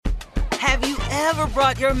Have you ever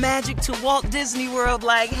brought your magic to Walt Disney World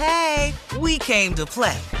like, hey, we came to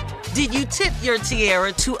play? Did you tip your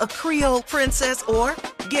tiara to a Creole princess or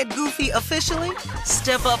get goofy officially?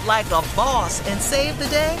 Step up like a boss and save the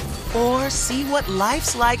day? Or see what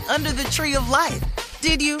life's like under the tree of life?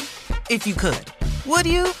 Did you? If you could. Would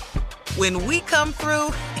you? When we come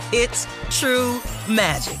through, it's true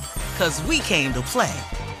magic. 'Cause we came to play.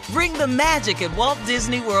 Bring the magic at Walt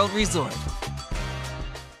Disney World Resort.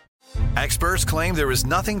 Experts claim there is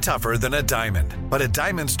nothing tougher than a diamond. But at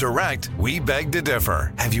Diamonds Direct, we beg to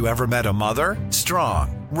differ. Have you ever met a mother?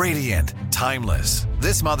 Strong, radiant, timeless.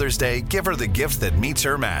 This Mother's Day, give her the gift that meets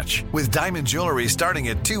her match. With diamond jewelry starting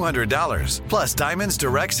at $200. Plus Diamonds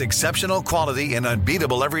Direct's exceptional quality and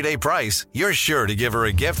unbeatable everyday price, you're sure to give her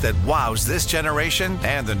a gift that wows this generation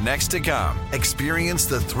and the next to come. Experience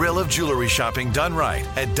the thrill of jewelry shopping done right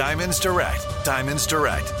at Diamonds Direct. Diamonds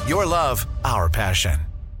Direct. Your love, our passion.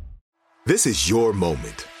 This is your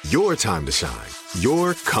moment, your time to shine,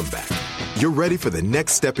 your comeback. You're ready for the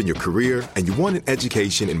next step in your career, and you want an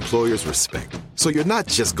education employers respect. So you're not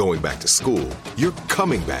just going back to school, you're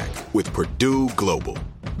coming back with Purdue Global.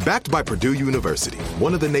 Backed by Purdue University,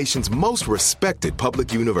 one of the nation's most respected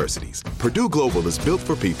public universities, Purdue Global is built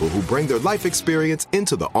for people who bring their life experience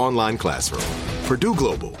into the online classroom. Purdue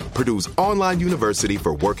Global, Purdue's online university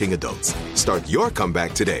for working adults. Start your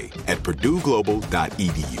comeback today at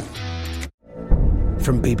purdueglobal.edu.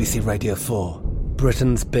 From BBC Radio 4,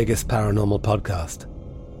 Britain's biggest paranormal podcast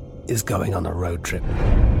is going on a road trip.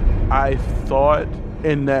 I thought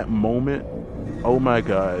in that moment, oh my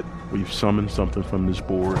God, we've summoned something from this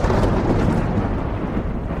board.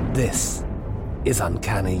 This is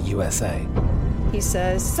Uncanny USA. He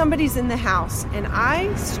says, somebody's in the house, and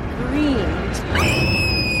I screamed.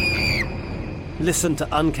 Listen to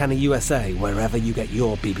Uncanny USA wherever you get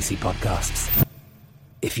your BBC podcasts,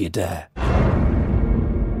 if you dare.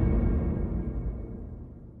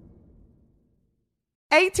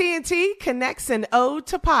 AT&T connects an ode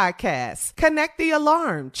to podcasts. Connect the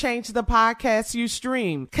alarm. Change the podcast you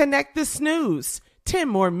stream. Connect the snooze. 10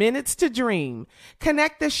 more minutes to dream.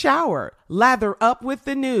 Connect the shower. Lather up with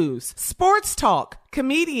the news. Sports talk,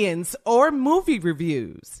 comedians, or movie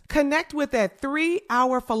reviews. Connect with that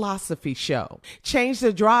 3-hour philosophy show. Change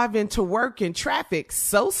the drive into work in traffic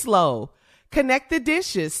so slow. Connect the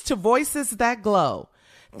dishes to voices that glow.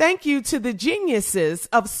 Thank you to the geniuses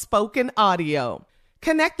of spoken audio.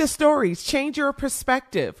 Connect the stories, change your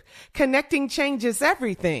perspective. Connecting changes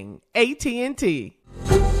everything. AT&T.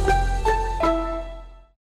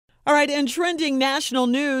 All right, in trending national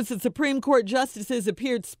news, the Supreme Court justices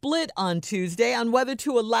appeared split on Tuesday on whether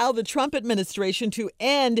to allow the Trump administration to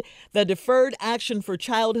end the Deferred Action for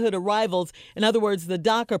Childhood Arrivals, in other words, the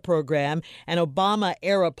DACA program, an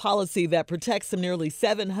Obama-era policy that protects some nearly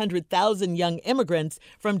 700,000 young immigrants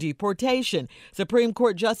from deportation. Supreme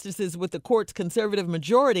Court justices with the court's conservative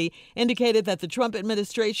majority indicated that the Trump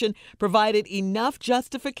administration provided enough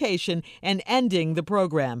justification in ending the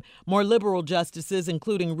program. More liberal justices,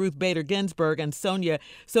 including Ruth Bader Ginsburg and Sonia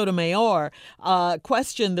Sotomayor,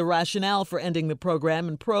 questioned the rationale for ending the program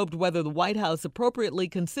and probed whether the White House appropriately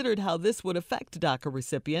considered how this would affect DACA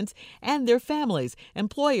recipients and their families,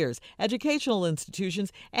 employers, educational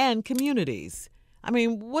institutions, and communities. I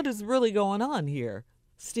mean, what is really going on here,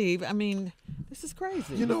 Steve? I mean, this is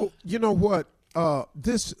crazy. You know what?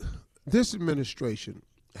 This administration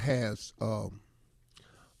has a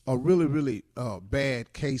really, really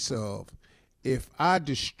bad case of, if I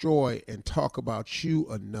destroy and talk about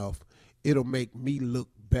you enough, it'll make me look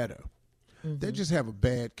better. Mm-hmm. They just have a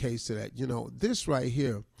bad case of that. You know, this right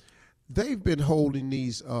here, they've been holding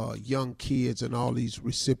these young kids and all these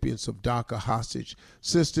recipients of DACA hostage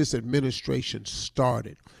since this administration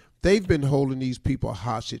started. They've been holding these people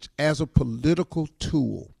hostage as a political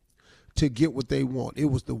tool to get what they want. It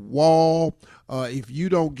was the wall. If you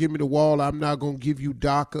don't give me the wall, I'm not going to give you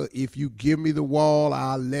DACA. If you give me the wall,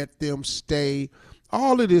 I'll let them stay.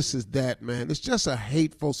 All of this is that, man. It's just a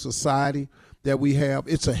hateful society that we have.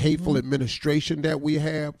 It's a hateful administration that we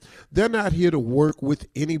have. They're not here to work with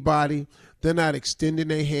anybody. They're not extending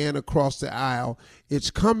their hand across the aisle.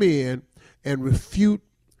 It's come in and repeal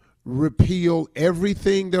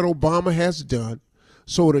everything that Obama has done,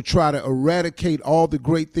 so to try to eradicate all the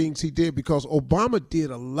great things he did, because Obama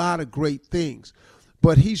did a lot of great things,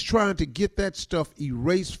 but he's trying to get that stuff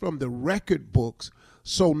erased from the record books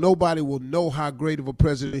so nobody will know how great of a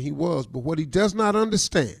president he was. But what he does not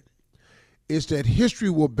understand is that history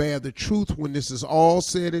will bear the truth when this is all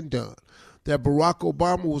said and done, that Barack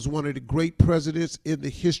Obama was one of the great presidents in the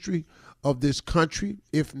history of this country,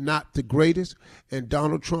 if not the greatest, and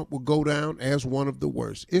Donald Trump will go down as one of the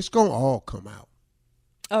worst. It's going to all come out.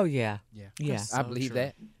 Oh, yeah. Yeah. So I believe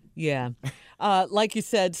that. Yeah. Like you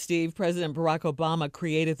said, Steve, President Barack Obama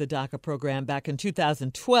created the DACA program back in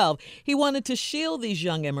 2012. He wanted to shield these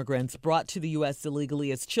young immigrants brought to the U.S.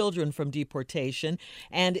 illegally as children from deportation.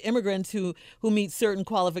 And immigrants who meet certain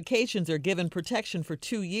qualifications are given protection for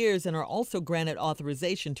 2 years and are also granted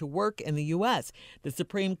authorization to work in the U.S. The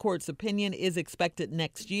Supreme Court's opinion is expected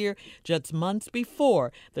next year, just months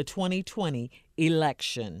before the 2020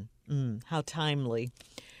 election. How timely.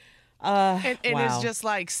 And wow. It's just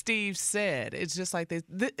like Steve said. It's just like this.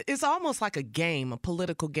 It's almost like a game, a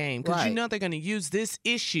political game, because you know they're going to use this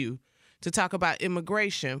issue to talk about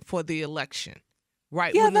immigration for the election,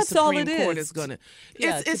 right? Yeah, when that's the Supreme all it Court is. Going to.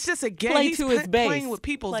 Yeah, it's just a game. Play He's to his base. playing with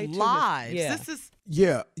people's lives. This is.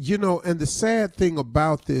 Yeah, you know, and the sad thing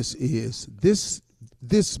about this is this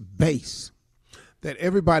base that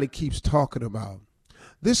everybody keeps talking about.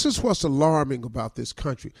 This is what's alarming about this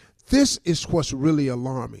country. This is what's really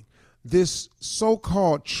alarming. This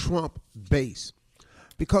so-called Trump base.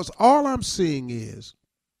 Because all I'm seeing is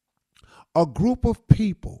a group of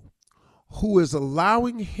people who is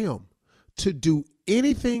allowing him to do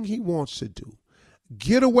anything he wants to do,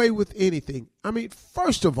 get away with anything. I mean,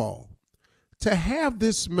 first of all, to have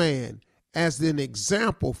this man as an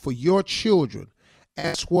example for your children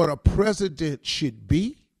as what a president should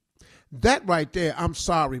be, that right there, I'm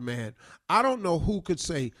sorry, man. I don't know who could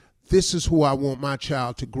say, this is who I want my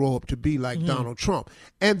child to grow up to be like Donald Trump,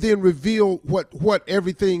 and then reveal what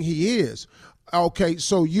everything he is. Okay,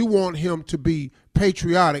 so you want him to be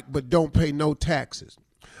patriotic but don't pay no taxes.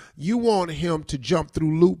 You want him to jump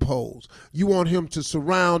through loopholes. You want him to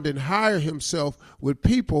surround and hire himself with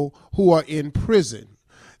people who are in prison.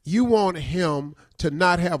 You want him to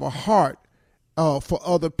not have a heart for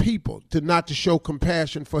other people, not to show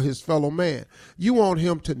compassion for his fellow man. You want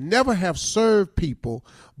him to never have served people,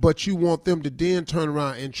 but you want them to then turn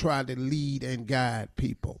around and try to lead and guide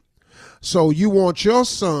people. So you want your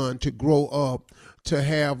son to grow up to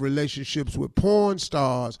have relationships with porn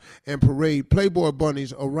stars and parade Playboy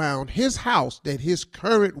bunnies around his house that his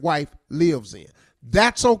current wife lives in.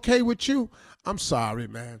 That's okay with you? I'm sorry,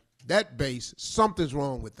 man. That base, something's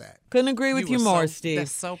wrong with that. Couldn't agree with you more, Steve.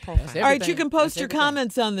 That's so profound. All right, you can post your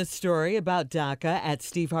comments on this story about DACA at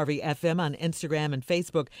Steve Harvey FM on Instagram and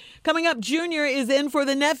Facebook. Coming up, Junior is in for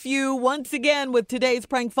the nephew once again with today's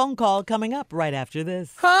prank phone call coming up right after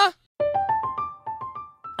this.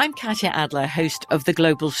 I'm Katya Adler, host of The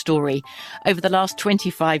Global Story. Over the last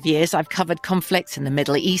 25 years, I've covered conflicts in the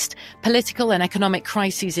Middle East, political and economic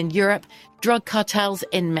crises in Europe, drug cartels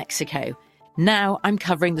in Mexico. Now I'm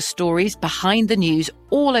covering the stories behind the news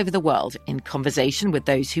all over the world in conversation with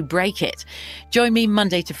those who break it. Join me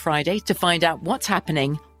Monday to Friday to find out what's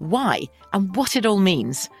happening, why, and what it all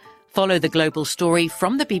means. Follow The Global Story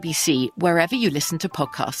from the BBC wherever you listen to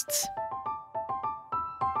podcasts.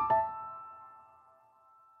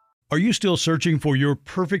 Are you still searching for your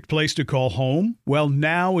perfect place to call home? Well,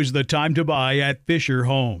 now is the time to buy at Fisher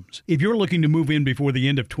Homes. If you're looking to move in before the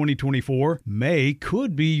end of 2024, May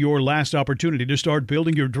could be your last opportunity to start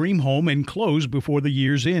building your dream home and close before the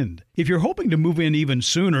year's end. If you're hoping to move in even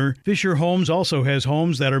sooner, Fisher Homes also has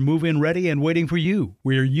homes that are move-in ready and waiting for you,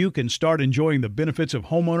 where you can start enjoying the benefits of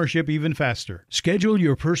homeownership even faster. Schedule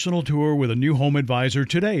your personal tour with a new home advisor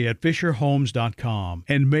today at FisherHomes.com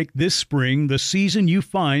and make this spring the season you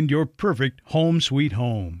find your perfect home sweet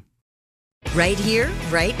home. Right here,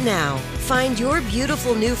 right now. Find your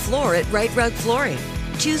beautiful new floor at Right Rug Flooring.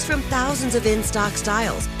 Choose from thousands of in-stock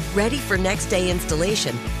styles, ready for next day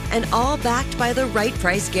installation, and all backed by the right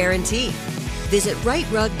price guarantee. Visit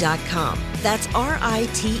rightrug.com. That's RITERUG.com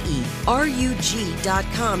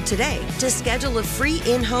today to schedule a free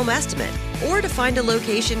in-home estimate or to find a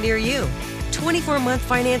location near you. 24-month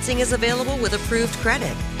financing is available with approved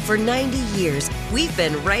credit. For 90 years, we've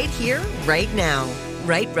been right here, right now.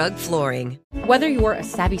 Right Rug Flooring. Whether you're a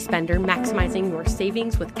savvy spender maximizing your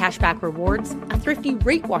savings with cashback rewards, a thrifty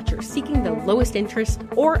rate watcher seeking the lowest interest,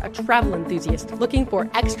 or a travel enthusiast looking for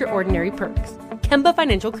extraordinary perks, Kemba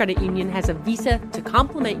Financial Credit Union has a visa to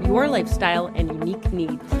complement your lifestyle and unique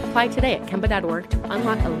needs. Apply today at Kemba.org to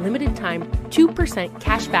unlock a limited time 2%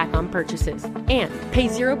 cash back on purchases and pay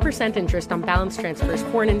 0% interest on balance transfers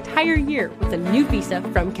for an entire year with a new visa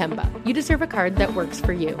from Kemba. You deserve a card that works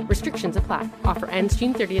for you. Restrictions apply. Offer ends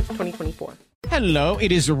June 30th, 2024. Hello,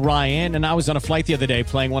 it is Ryan, and I was on a flight the other day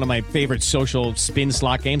playing one of my favorite social spin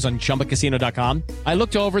slot games on ChumbaCasino.com. I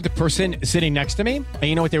looked over at the person sitting next to me, and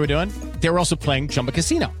you know what they were doing? They were also playing Chumba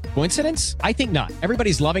Casino. Coincidence? I think not.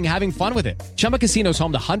 Everybody's loving having fun with it. Chumba Casino is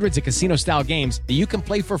home to hundreds of casino-style games that you can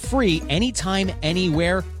play for free anytime,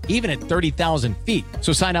 anywhere, even at 30,000 feet.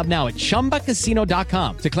 So sign up now at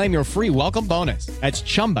ChumbaCasino.com to claim your free welcome bonus. That's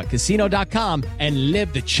ChumbaCasino.com and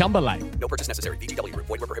live the Chumba life. No purchase necessary. VGW. Void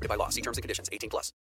where prohibited by law. See terms and conditions. 18+.